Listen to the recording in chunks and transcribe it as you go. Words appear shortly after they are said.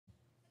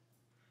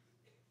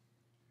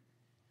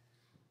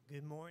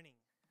Good morning.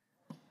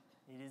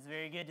 It is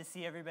very good to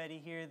see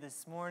everybody here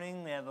this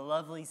morning. We have a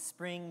lovely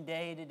spring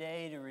day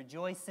today to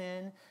rejoice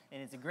in,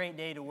 and it's a great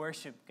day to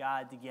worship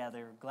God together.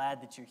 We're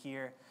glad that you're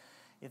here.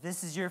 If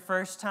this is your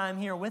first time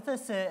here with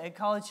us at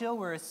College Hill,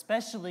 we're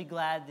especially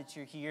glad that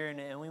you're here,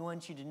 and we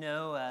want you to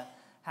know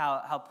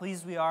how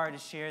pleased we are to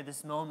share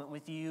this moment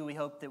with you. We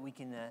hope that we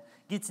can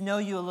get to know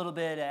you a little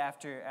bit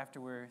after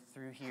we're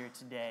through here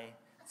today.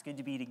 It's good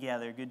to be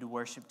together, good to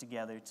worship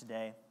together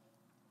today.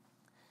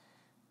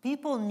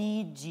 People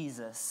need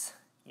Jesus,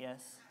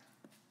 yes.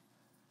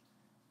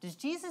 Does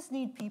Jesus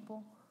need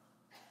people?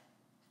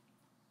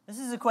 This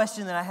is a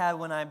question that I had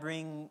when I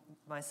bring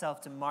myself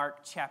to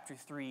Mark chapter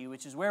 3,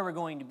 which is where we're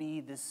going to be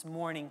this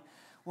morning.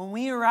 When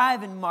we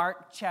arrive in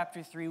Mark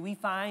chapter 3, we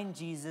find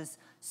Jesus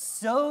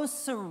so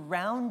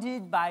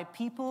surrounded by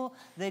people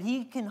that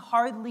he can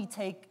hardly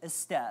take a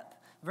step.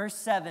 Verse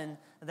 7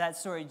 of that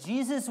story,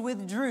 Jesus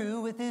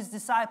withdrew with his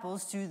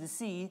disciples to the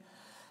sea,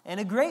 and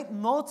a great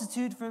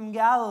multitude from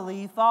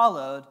Galilee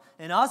followed,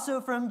 and also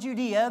from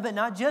Judea, but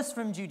not just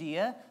from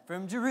Judea,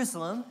 from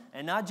Jerusalem,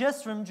 and not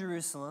just from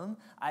Jerusalem,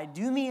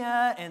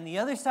 Idumea and the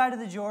other side of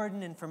the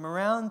Jordan, and from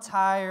around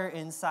Tyre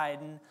and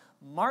Sidon.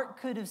 Mark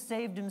could have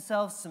saved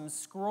himself some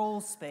scroll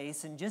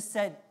space and just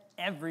said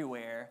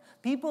everywhere.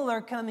 People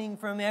are coming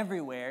from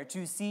everywhere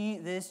to see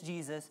this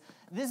Jesus.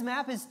 This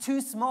map is too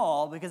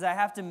small because I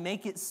have to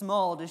make it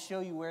small to show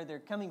you where they're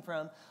coming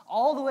from.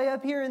 All the way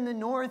up here in the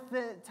north,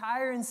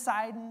 Tyre and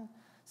Sidon.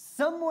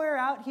 Somewhere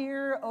out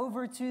here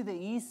over to the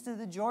east of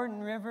the Jordan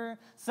River.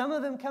 Some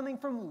of them coming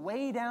from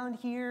way down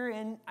here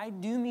in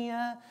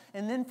Idumea.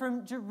 And then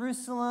from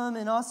Jerusalem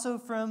and also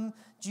from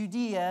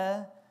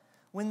Judea.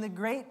 When the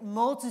great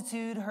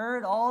multitude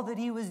heard all that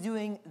he was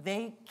doing,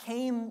 they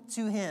came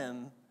to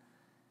him.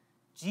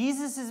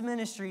 Jesus'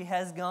 ministry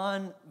has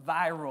gone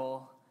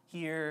viral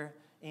here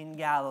in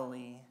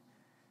Galilee.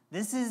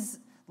 This is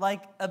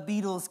like a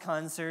Beatles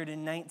concert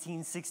in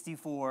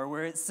 1964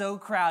 where it's so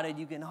crowded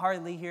you can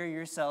hardly hear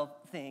yourself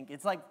think.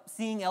 It's like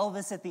seeing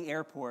Elvis at the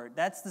airport.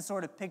 That's the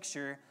sort of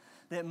picture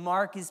that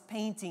Mark is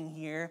painting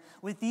here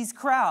with these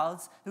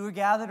crowds who are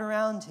gathered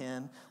around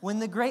him. When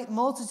the great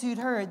multitude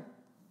heard,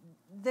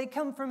 they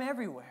come from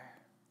everywhere.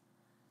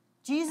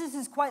 Jesus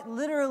is quite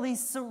literally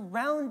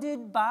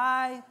surrounded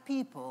by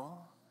people.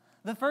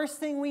 The first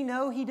thing we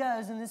know he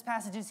does in this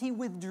passage is he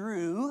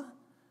withdrew,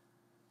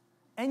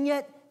 and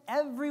yet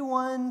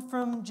everyone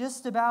from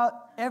just about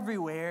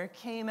everywhere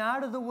came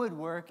out of the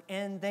woodwork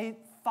and they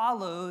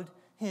followed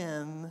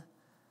him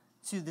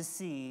to the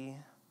sea.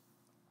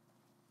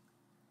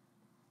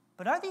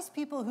 But are these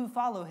people who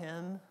follow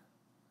him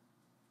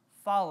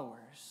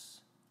followers?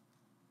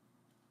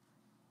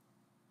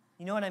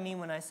 You know what I mean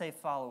when I say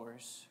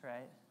followers,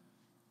 right?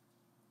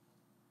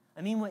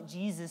 I mean what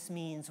Jesus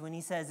means when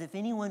he says, if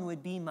anyone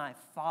would be my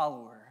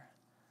follower,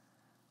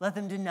 let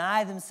them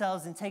deny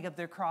themselves and take up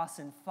their cross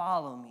and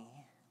follow me.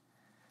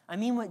 I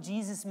mean what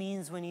Jesus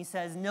means when he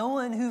says, no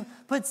one who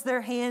puts their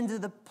hand to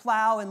the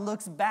plow and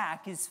looks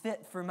back is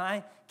fit for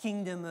my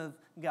kingdom of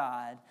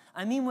God.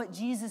 I mean what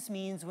Jesus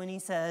means when he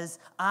says,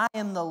 I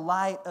am the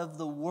light of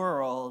the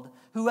world.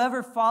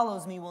 Whoever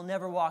follows me will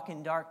never walk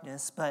in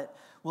darkness, but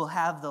will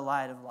have the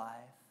light of life.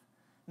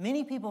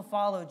 Many people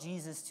follow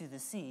Jesus to the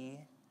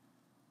sea.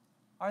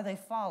 Are they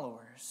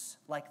followers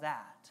like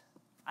that?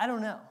 I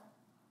don't know.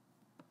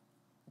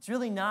 It's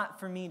really not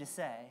for me to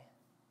say.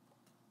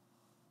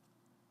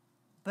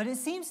 But it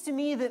seems to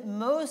me that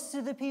most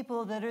of the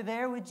people that are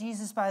there with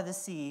Jesus by the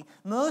sea,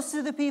 most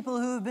of the people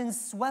who have been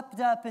swept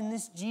up in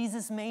this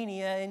Jesus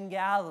mania in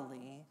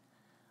Galilee,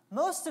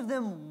 most of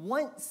them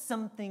want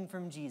something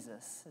from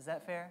Jesus. Is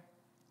that fair?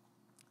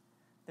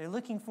 They're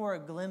looking for a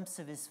glimpse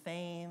of his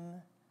fame.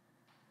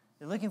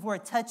 They're looking for a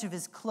touch of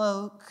his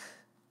cloak.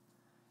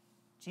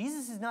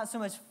 Jesus is not so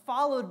much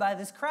followed by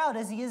this crowd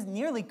as he is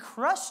nearly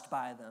crushed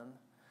by them.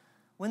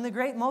 When the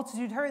great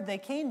multitude heard, they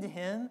came to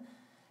him,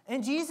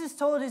 and Jesus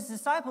told his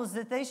disciples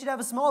that they should have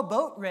a small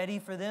boat ready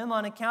for them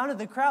on account of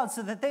the crowd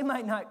so that they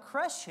might not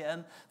crush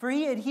him, for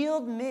he had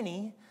healed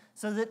many,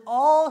 so that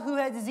all who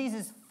had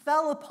diseases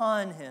fell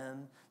upon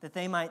him, that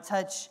they might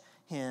touch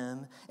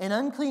him. And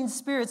unclean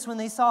spirits, when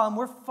they saw him,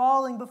 were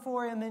falling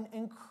before him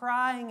and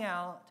crying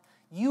out,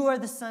 you are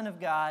the Son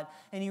of God.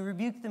 And he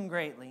rebuked them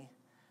greatly,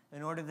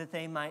 in order that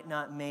they might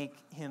not make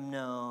him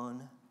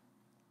known.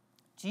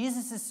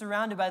 Jesus is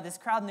surrounded by this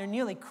crowd, and they're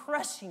nearly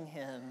crushing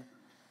him.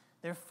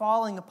 They're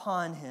falling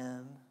upon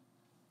him.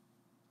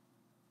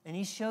 And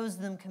he shows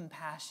them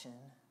compassion.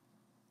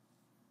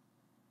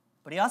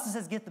 But he also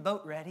says, get the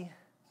boat ready.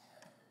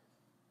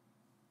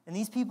 And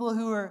these people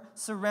who are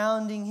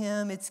surrounding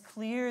him, it's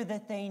clear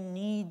that they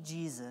need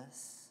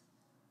Jesus.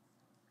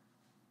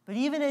 But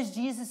even as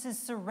Jesus is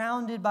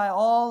surrounded by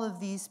all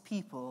of these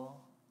people,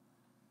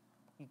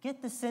 you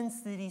get the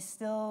sense that he's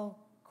still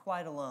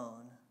quite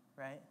alone,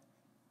 right?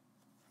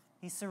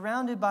 He's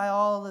surrounded by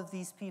all of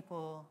these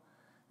people.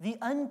 The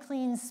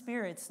unclean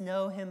spirits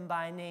know him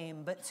by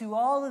name, but to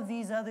all of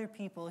these other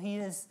people, he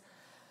is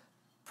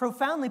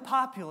profoundly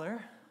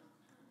popular,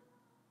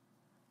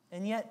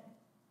 and yet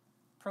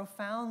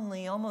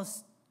profoundly,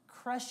 almost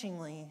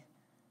crushingly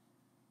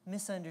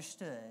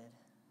misunderstood.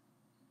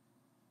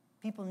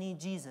 People need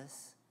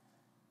Jesus.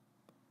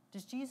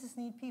 Does Jesus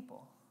need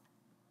people?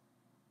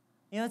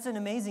 You know, it's an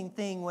amazing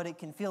thing what it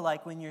can feel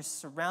like when you're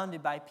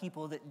surrounded by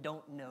people that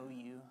don't know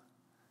you.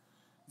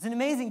 It's an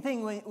amazing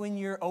thing when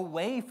you're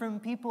away from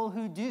people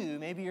who do.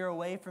 Maybe you're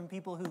away from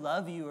people who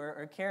love you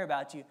or care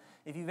about you.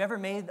 If you've ever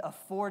made a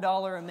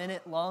 $4 a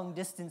minute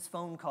long-distance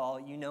phone call,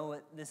 you know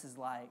what this is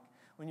like.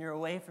 When you're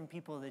away from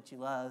people that you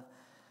love.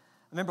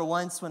 I remember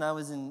once when I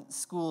was in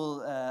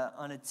school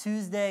on a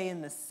Tuesday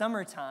in the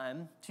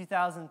summertime,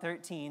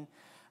 2013,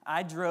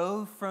 I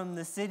drove from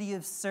the city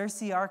of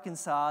Searcy,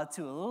 Arkansas,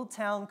 to a little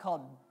town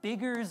called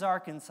Biggers,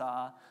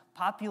 Arkansas,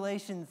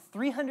 population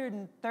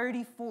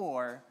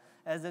 334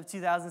 as of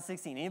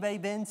 2016. Anybody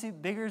been to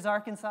Biggers,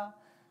 Arkansas?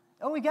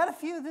 Oh, we got a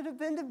few that have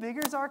been to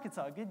Biggers,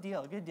 Arkansas. Good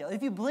deal, good deal.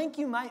 If you blink,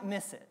 you might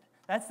miss it.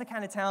 That's the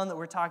kind of town that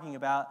we're talking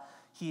about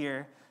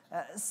here.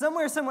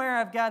 Somewhere,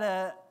 I've got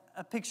a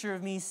picture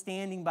of me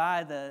standing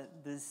by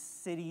the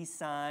city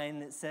sign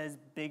that says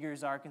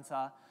Biggers,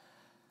 Arkansas.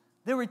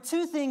 There were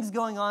two things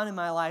going on in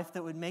my life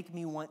that would make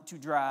me want to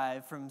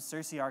drive from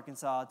Searcy,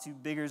 Arkansas to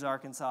Biggers,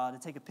 Arkansas to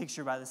take a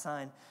picture by the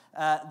sign.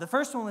 The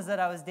first one was that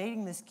I was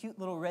dating this cute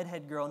little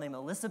redhead girl named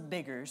Alyssa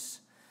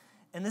Biggers.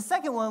 And the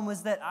second one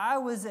was that I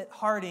was at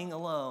Harding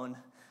alone.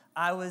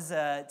 I was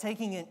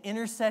taking an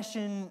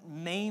intercession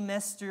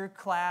Maymester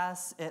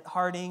class at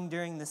Harding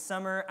during the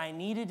summer. I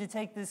needed to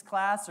take this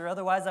class or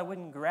otherwise I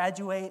wouldn't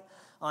graduate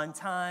on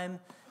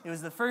time. It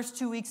was the first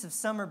 2 weeks of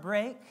summer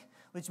break,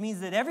 which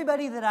means that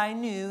everybody that I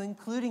knew,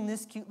 including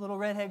this cute little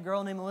redhead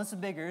girl named Melissa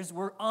Biggers,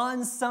 were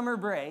on summer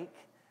break.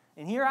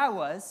 And here I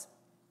was,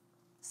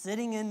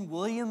 sitting in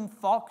William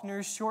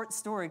Faulkner's short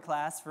story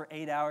class for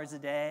 8 hours a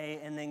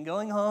day, and then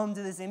going home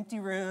to this empty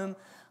room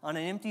on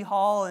an empty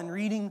hall and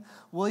reading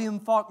William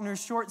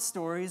Faulkner's short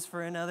stories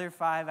for another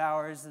 5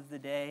 hours of the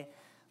day.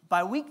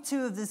 By week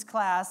 2 of this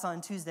class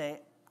on Tuesday,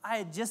 I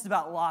had just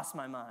about lost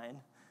my mind.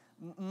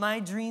 My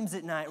dreams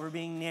at night were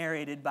being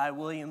narrated by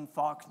William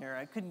Faulkner.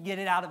 I couldn't get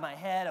it out of my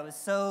head. I was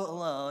so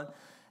alone.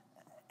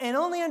 And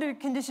only under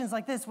conditions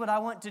like this would I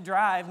want to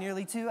drive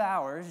nearly 2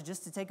 hours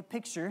just to take a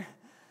picture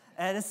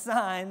at a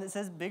sign that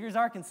says Biggers,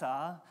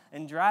 Arkansas,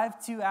 and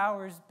drive 2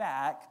 hours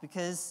back,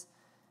 because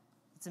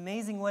it's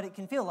amazing what it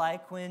can feel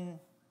like when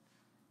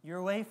you're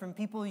away from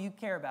people you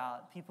care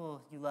about,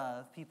 people you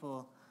love,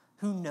 people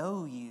who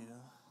know you.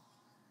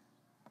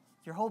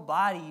 Your whole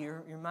body,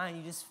 your mind,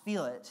 you just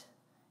feel it.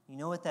 You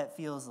know what that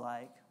feels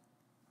like.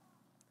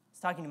 I was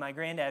talking to my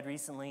granddad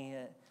recently.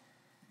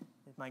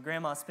 My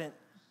grandma spent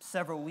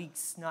several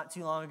weeks not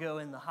too long ago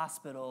in the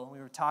hospital. We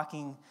were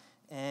talking,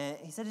 and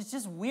he said, it's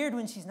just weird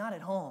when she's not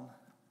at home.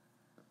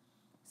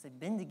 They've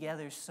been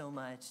together so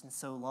much and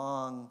so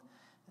long,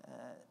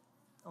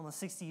 almost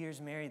 60 years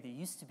married, they're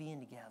used to being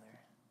together.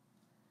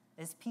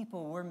 As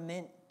people, we're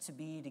meant to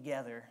be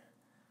together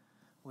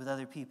with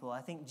other people.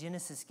 I think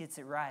Genesis gets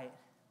it right.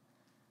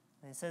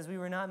 And it says we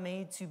were not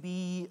made to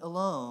be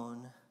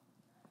alone.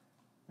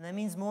 And that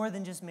means more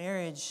than just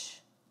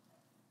marriage.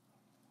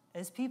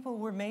 As people,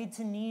 we're made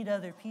to need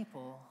other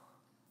people.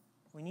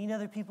 We need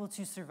other people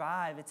to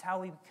survive. It's how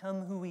we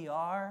become who we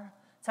are.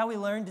 It's how we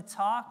learn to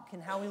talk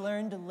and how we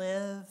learn to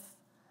live.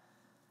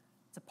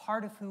 It's a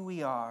part of who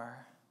we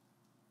are.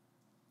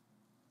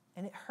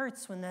 And it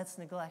hurts when that's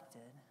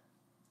neglected.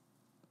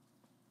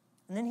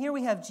 And then here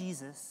we have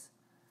Jesus,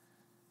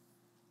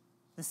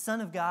 the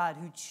Son of God,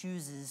 who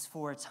chooses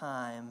for a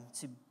time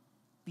to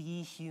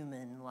be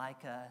human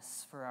like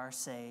us for our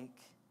sake.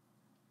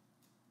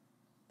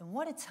 And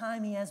what a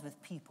time he has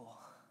with people.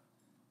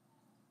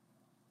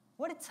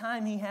 What a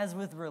time he has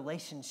with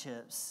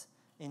relationships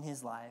in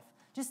his life.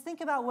 Just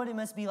think about what it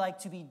must be like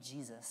to be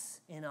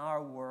Jesus in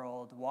our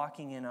world,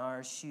 walking in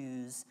our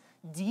shoes,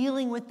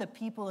 dealing with the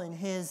people in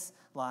his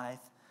life.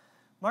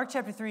 Mark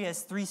chapter 3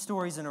 has 3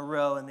 stories in a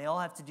row, and they all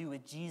have to do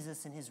with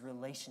Jesus and his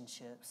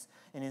relationships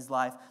in his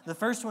life. The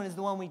first one is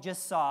the one we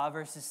just saw,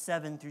 verses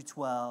 7 through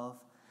 12.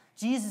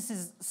 Jesus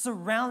is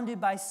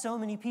surrounded by so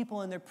many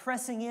people, and they're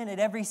pressing in at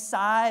every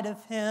side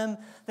of him.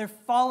 They're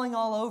falling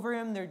all over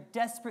him. They're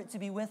desperate to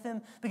be with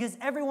him because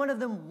every one of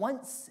them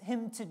wants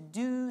him to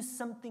do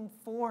something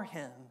for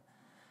him,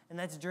 and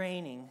that's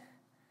draining.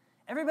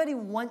 Everybody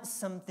wants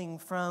something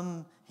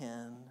from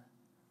him.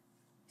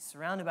 He's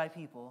surrounded by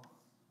people.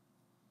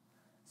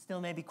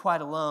 Still maybe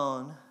quite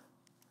alone.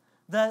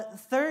 The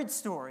third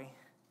story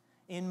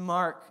in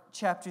Mark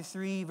chapter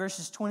 3,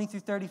 verses 20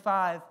 through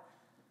 35,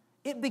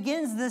 it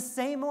begins the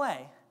same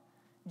way.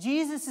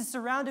 Jesus is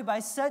surrounded by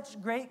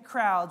such great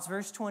crowds,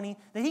 verse 20,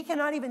 that he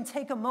cannot even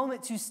take a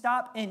moment to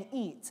stop and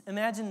eat.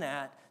 Imagine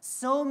that.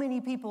 So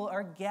many people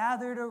are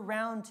gathered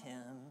around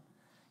him.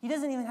 He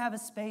doesn't even have a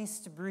space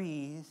to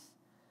breathe.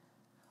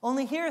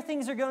 Only here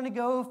things are going to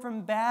go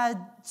from bad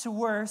to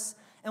worse,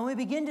 and we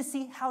begin to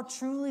see how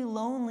truly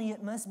lonely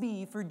it must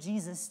be for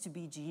Jesus to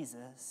be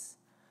Jesus.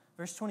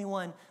 Verse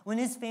 21, when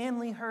his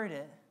family heard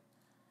it,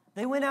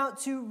 they went out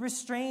to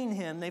restrain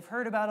him. They've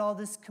heard about all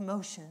this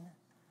commotion.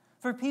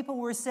 for people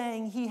were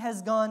saying he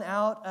has gone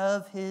out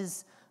of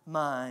his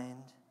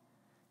mind.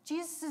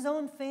 Jesus'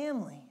 own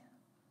family.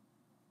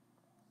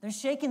 They're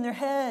shaking their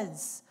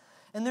heads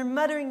and they're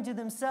muttering to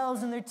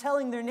themselves and they're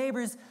telling their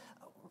neighbors,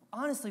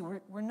 honestly,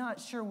 we're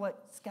not sure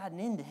what's gotten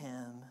into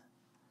him.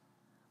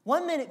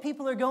 One minute,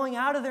 people are going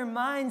out of their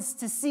minds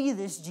to see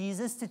this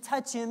Jesus, to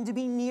touch him, to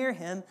be near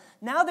him.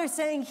 Now they're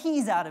saying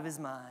he's out of his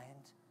mind.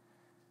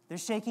 They're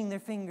shaking their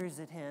fingers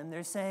at him.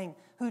 They're saying,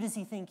 who does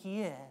he think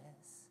he is?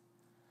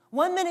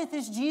 One minute,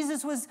 this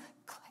Jesus was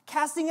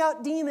casting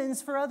out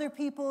demons for other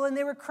people, and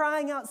they were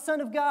crying out,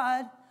 Son of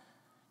God.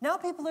 Now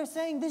people are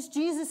saying this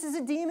Jesus is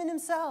a demon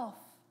himself.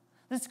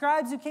 The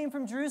scribes who came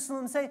from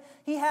Jerusalem say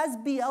he has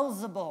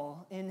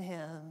Beelzebul in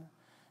him.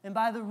 And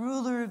by the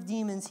ruler of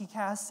demons, he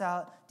casts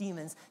out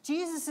demons.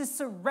 Jesus is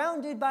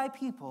surrounded by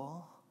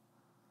people.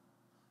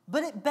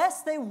 But at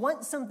best, they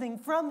want something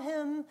from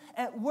him.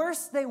 At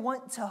worst, they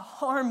want to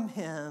harm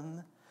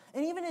him.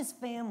 And even his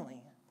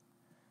family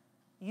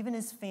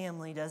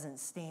doesn't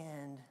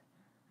stand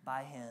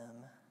by him.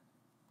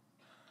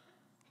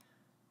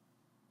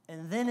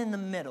 And then in the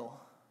middle,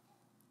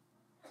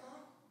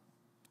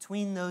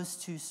 between those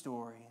two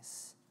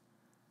stories,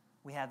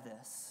 we have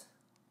this.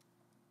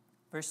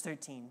 Verse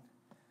 13.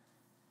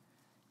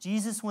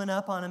 Jesus went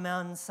up on a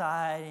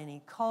mountainside and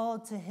he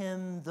called to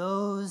him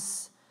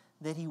those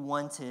that he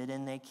wanted,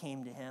 and they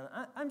came to him.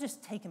 I'm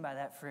just taken by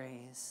that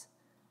phrase.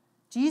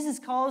 Jesus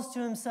calls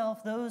to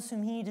himself those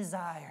whom he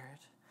desired,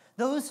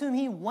 those whom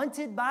he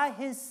wanted by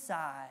his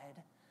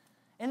side,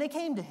 and they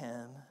came to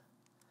him.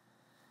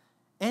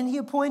 And he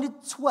appointed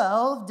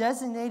 12,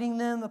 designating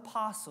them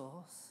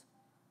apostles,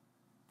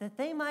 that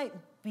they might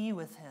be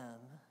with him,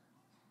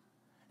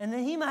 and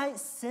that he might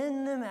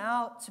send them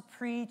out to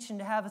preach and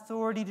to have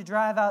authority to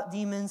drive out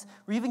demons.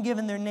 We're even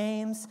given their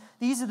names.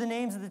 These are the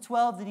names of the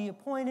 12 that he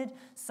appointed.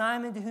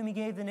 Simon, to whom he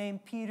gave the name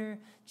Peter.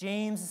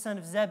 James, the son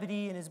of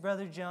Zebedee, and his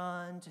brother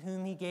John, to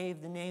whom he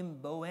gave the name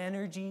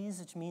Boanerges,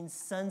 which means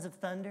sons of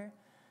thunder.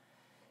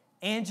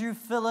 Andrew,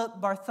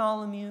 Philip,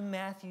 Bartholomew,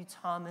 Matthew,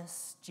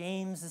 Thomas,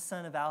 James, the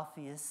son of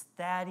Alphaeus,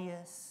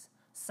 Thaddeus,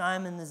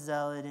 Simon the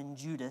Zealot, and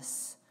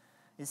Judas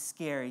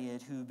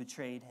Iscariot, who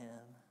betrayed him.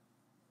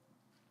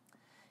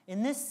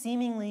 In this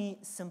seemingly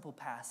simple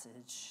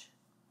passage,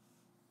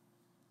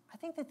 I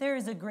think that there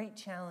is a great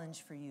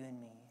challenge for you and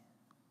me.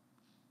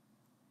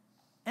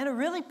 And a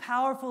really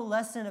powerful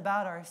lesson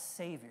about our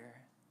Savior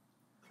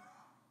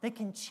that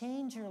can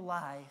change your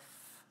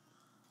life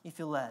if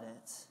you let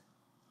it.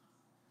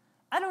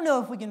 I don't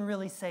know if we can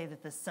really say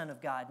that the Son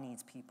of God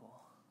needs people,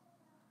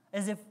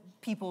 as if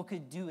people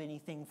could do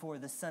anything for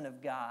the Son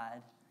of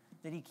God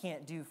that he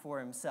can't do for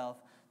himself.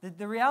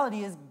 The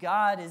reality is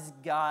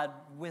God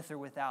with or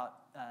without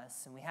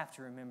us, and we have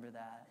to remember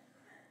that.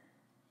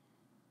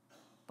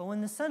 But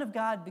when the Son of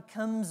God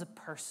becomes a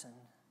person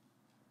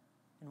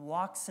and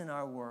walks in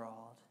our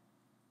world,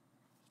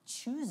 he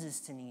chooses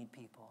to need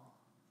people.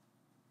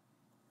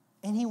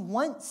 And he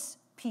wants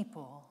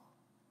people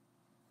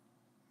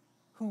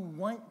who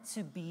want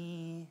to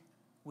be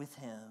with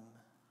him.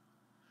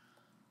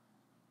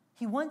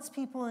 He wants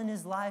people in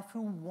his life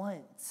who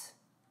want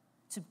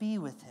to be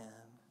with him.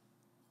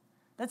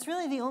 That's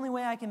really the only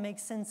way I can make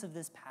sense of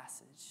this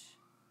passage.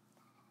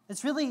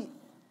 It's really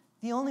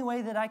the only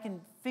way that I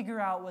can figure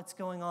out what's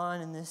going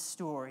on in this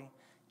story.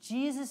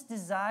 Jesus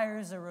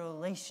desires a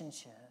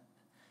relationship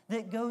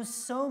that goes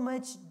so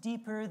much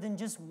deeper than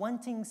just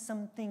wanting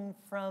something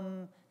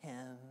from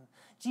him.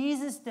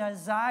 Jesus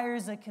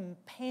desires a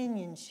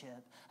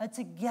companionship, a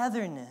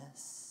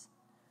togetherness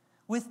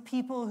with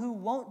people who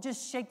won't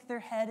just shake their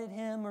head at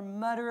him or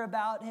mutter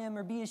about him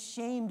or be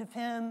ashamed of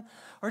him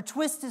or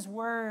twist his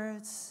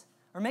words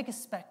or make a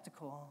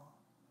spectacle.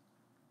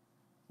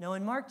 No,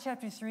 in Mark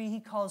chapter 3, he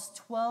calls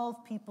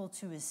 12 people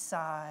to his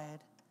side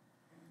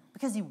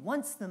because he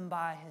wants them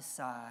by his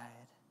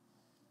side.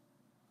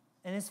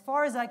 And as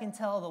far as I can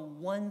tell, the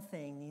one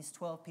thing these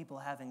 12 people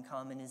have in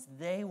common is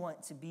they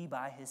want to be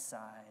by his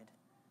side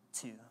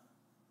too.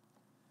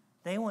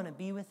 They want to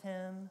be with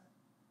him,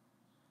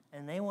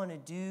 and they want to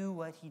do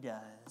what he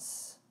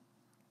does.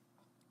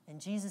 And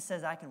Jesus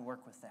says, I can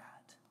work with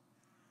that.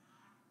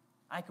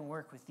 I can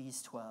work with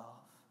these 12.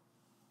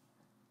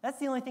 That's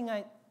the only thing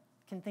I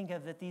can think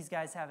of that these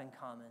guys have in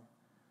common.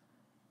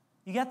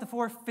 You got the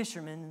 4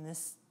 fishermen in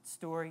this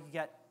story. You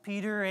got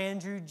Peter,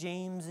 Andrew,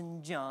 James,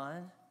 and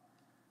John.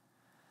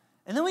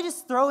 And then we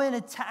just throw in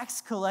a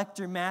tax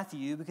collector,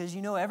 Matthew, because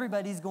you know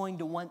everybody's going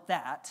to want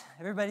that.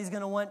 Everybody's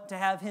going to want to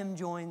have him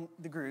join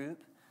the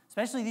group,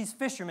 especially these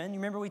fishermen. You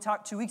remember we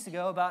talked 2 weeks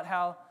ago about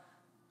how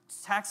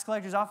tax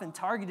collectors often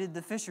targeted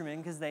the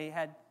fishermen because they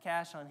had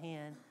cash on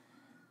hand.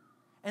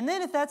 And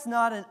then if that's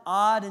not an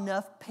odd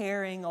enough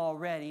pairing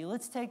already,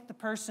 let's take the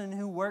person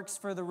who works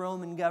for the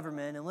Roman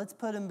government and let's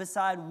put him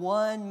beside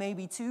 1,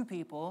 maybe 2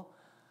 people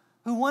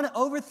who want to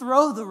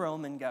overthrow the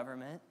Roman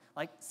government,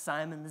 like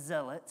Simon the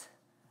Zealot,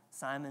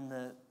 Simon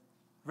the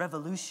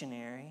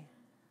revolutionary.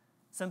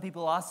 Some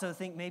people also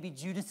think maybe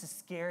Judas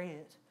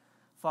Iscariot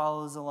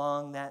follows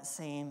along that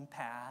same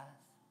path.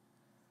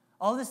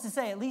 All this to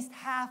say, at least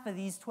half of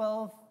these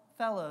 12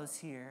 fellows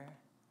here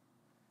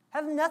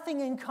have nothing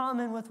in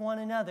common with one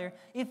another.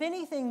 If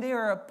anything, they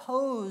are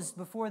opposed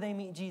before they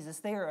meet Jesus.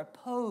 They are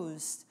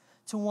opposed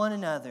to one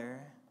another.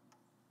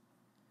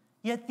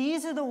 Yet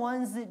these are the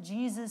ones that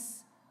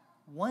Jesus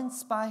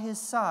wants by his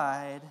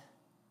side.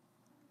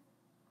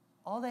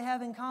 All they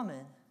have in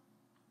common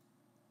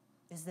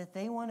is that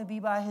they want to be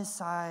by his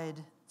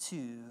side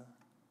too.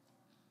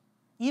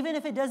 Even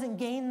if it doesn't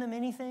gain them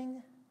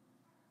anything,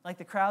 like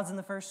the crowds in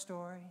the first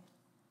story.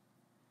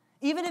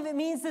 Even if it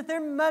means that they're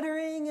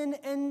muttering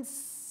and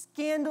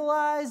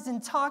scandalized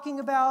and talking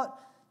about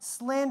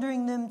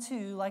slandering them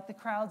too, like the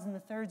crowds in the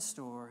third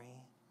story.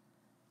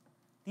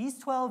 These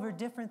 12 are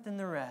different than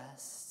the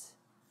rest.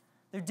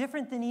 They're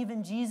different than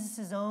even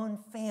Jesus' own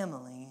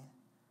family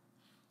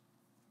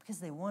because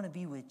they want to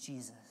be with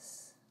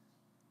Jesus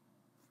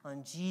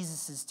on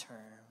Jesus'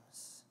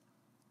 terms.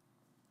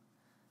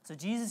 So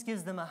Jesus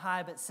gives them a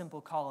high but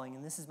simple calling,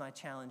 and this is my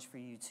challenge for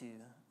you too.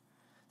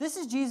 This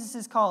is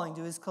Jesus' calling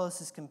to his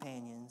closest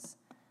companions.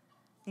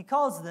 He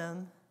calls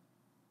them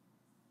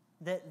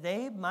that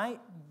they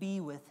might be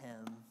with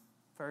him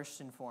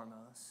first and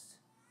foremost.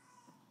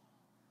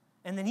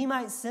 And that he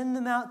might send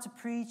them out to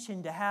preach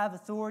and to have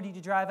authority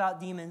to drive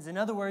out demons. In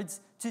other words,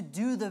 to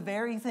do the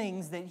very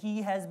things that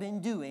he has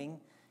been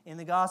doing in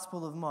the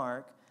Gospel of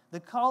Mark.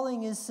 The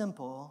calling is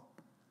simple.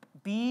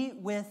 Be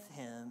with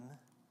him.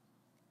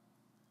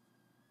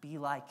 Be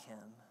like him.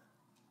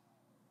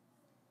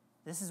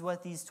 This is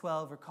what these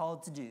 12 are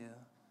called to do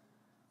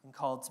and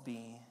called to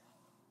be.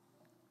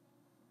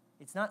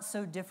 It's not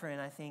so different,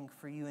 I think,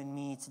 for you and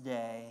me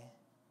today.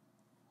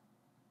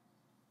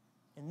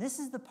 And this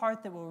is the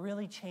part that will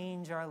really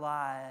change our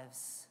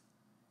lives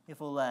if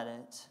we'll let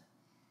it.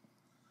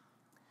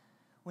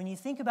 When you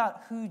think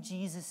about who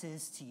Jesus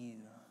is to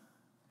you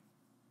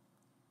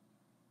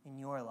in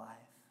your life,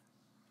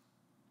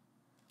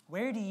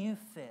 where do you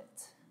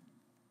fit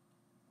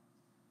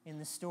in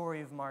the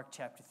story of Mark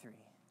chapter 3?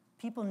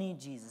 People need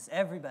Jesus.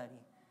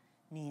 Everybody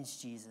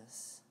needs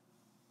Jesus.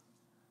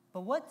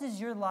 But what does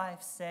your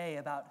life say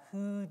about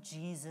who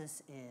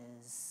Jesus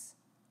is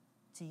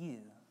to you?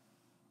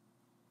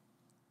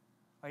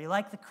 Are you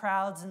like the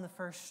crowds in the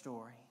first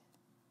story?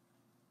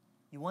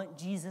 You want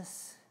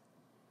Jesus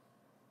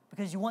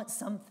because you want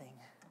something.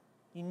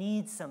 You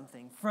need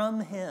something from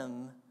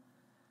him.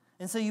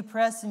 And so you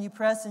press and you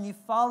press and you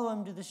follow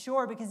him to the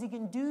shore because he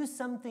can do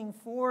something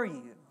for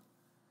you.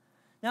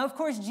 Now, of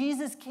course,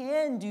 Jesus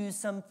can do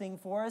something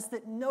for us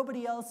that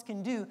nobody else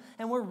can do,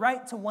 and we're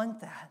right to want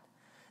that.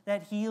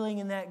 That healing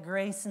and that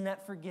grace and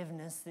that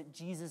forgiveness that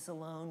Jesus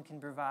alone can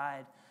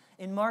provide.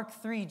 In Mark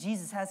 3,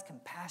 Jesus has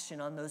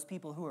compassion on those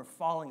people who are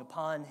falling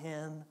upon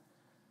him.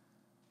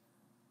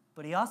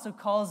 But he also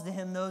calls to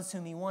him those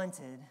whom he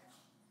wanted.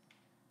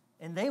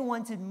 And they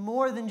wanted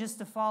more than just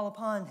to fall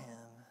upon him.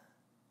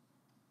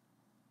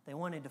 They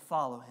wanted to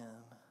follow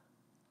him.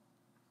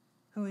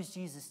 Who is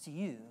Jesus to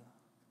you?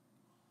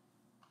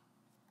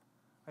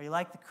 Are you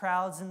like the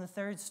crowds in the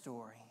third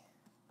story?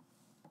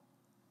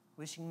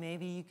 Wishing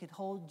maybe you could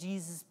hold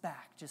Jesus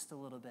back just a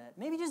little bit.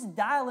 Maybe just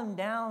dial him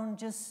down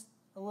just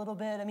a little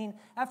bit. I mean,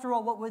 after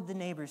all, what would the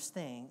neighbors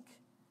think?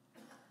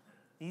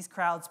 These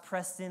crowds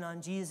pressed in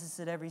on Jesus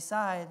at every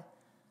side,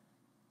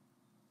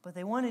 but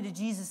they wanted a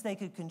Jesus they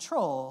could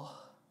control.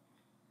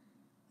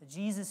 A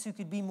Jesus who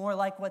could be more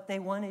like what they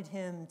wanted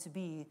him to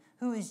be.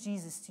 Who is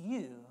Jesus to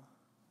you?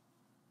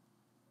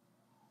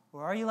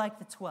 Or are you like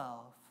the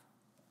 12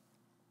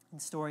 in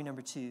story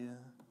number 2?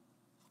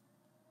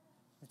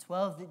 The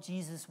 12 that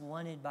Jesus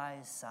wanted by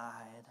his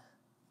side.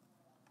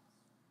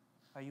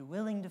 Are you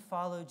willing to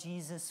follow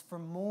Jesus for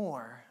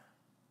more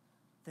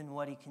than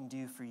what he can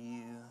do for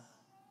you?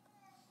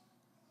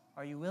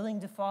 Are you willing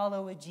to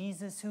follow a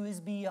Jesus who is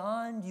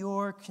beyond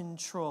your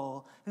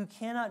control, who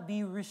cannot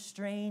be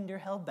restrained or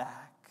held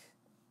back?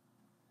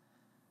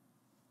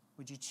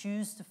 Would you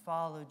choose to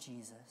follow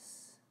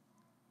Jesus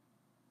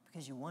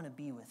because you want to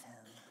be with him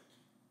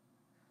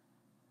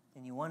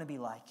and you want to be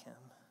like him?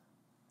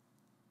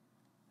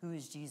 Who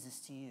is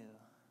Jesus to you?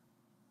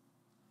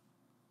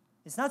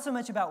 It's not so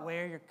much about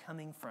where you're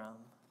coming from.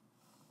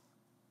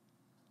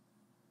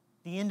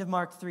 The end of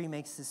Mark 3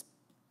 makes this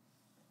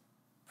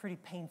pretty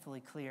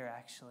painfully clear,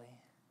 actually.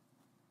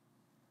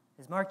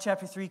 As Mark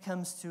chapter 3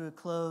 comes to a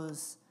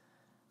close,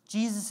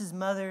 Jesus'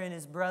 mother and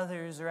his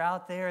brothers are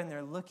out there and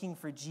they're looking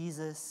for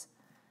Jesus.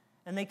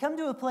 And they come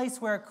to a place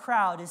where a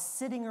crowd is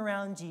sitting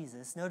around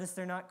Jesus. Notice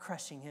they're not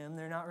crushing him.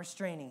 They're not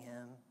restraining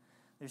him.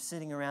 They're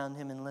sitting around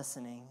him and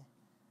listening.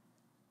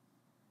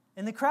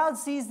 And the crowd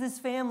sees this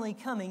family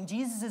coming,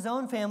 Jesus'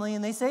 own family,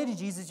 and they say to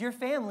Jesus, your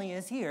family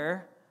is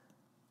here.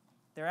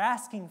 They're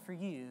asking for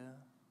you.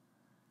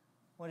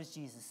 What does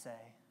Jesus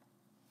say?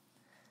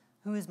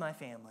 Who is my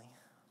family?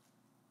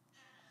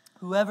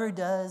 Whoever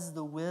does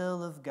the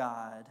will of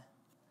God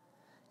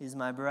is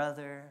my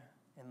brother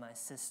and my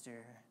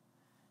sister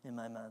and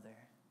my mother.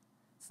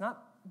 It's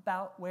not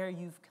about where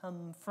you've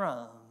come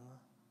from.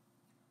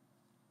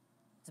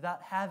 It's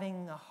about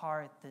having a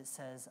heart that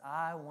says,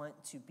 I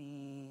want to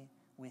be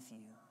with you.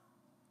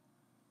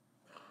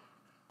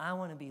 I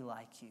want to be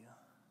like you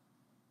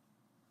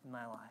in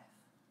my life.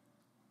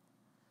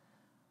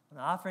 I want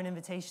to offer an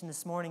invitation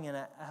this morning, and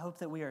I hope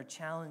that we are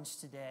challenged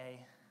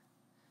today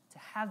to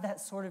have that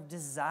sort of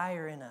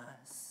desire in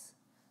us,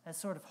 that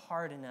sort of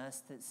heart in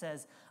us that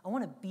says, I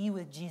want to be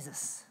with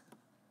Jesus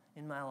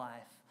in my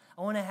life.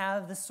 I want to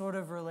have this sort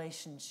of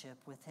relationship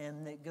with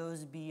him that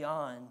goes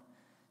beyond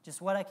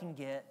just what I can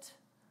get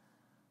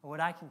or what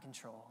I can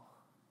control.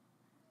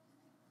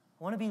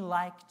 I want to be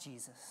like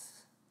Jesus.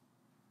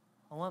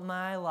 I want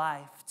my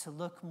life to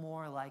look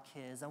more like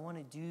his. I want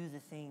to do the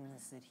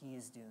things that he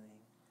is doing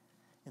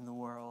in the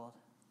world.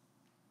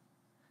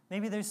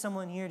 Maybe there's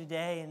someone here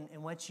today,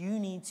 and what you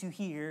need to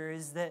hear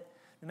is that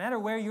no matter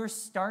where your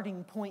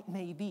starting point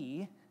may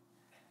be,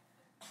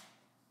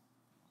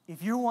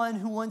 if you're one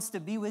who wants to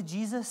be with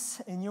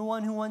Jesus and you're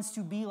one who wants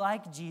to be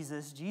like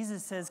Jesus,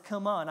 Jesus says,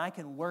 come on, I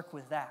can work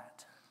with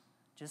that.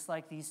 Just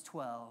like these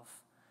 12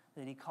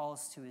 that he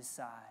calls to his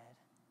side.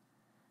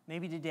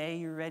 Maybe today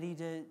you're ready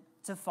to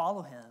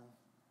follow him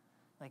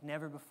like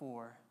never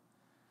before.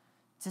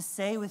 To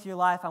say with your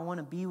life, I want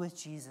to be with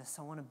Jesus.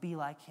 I want to be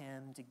like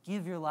him. To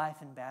give your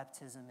life in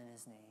baptism in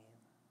his name.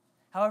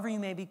 However you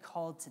may be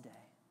called today,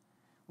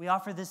 we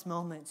offer this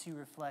moment to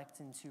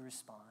reflect and to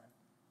respond.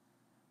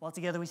 While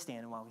together we stand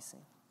and while we sing.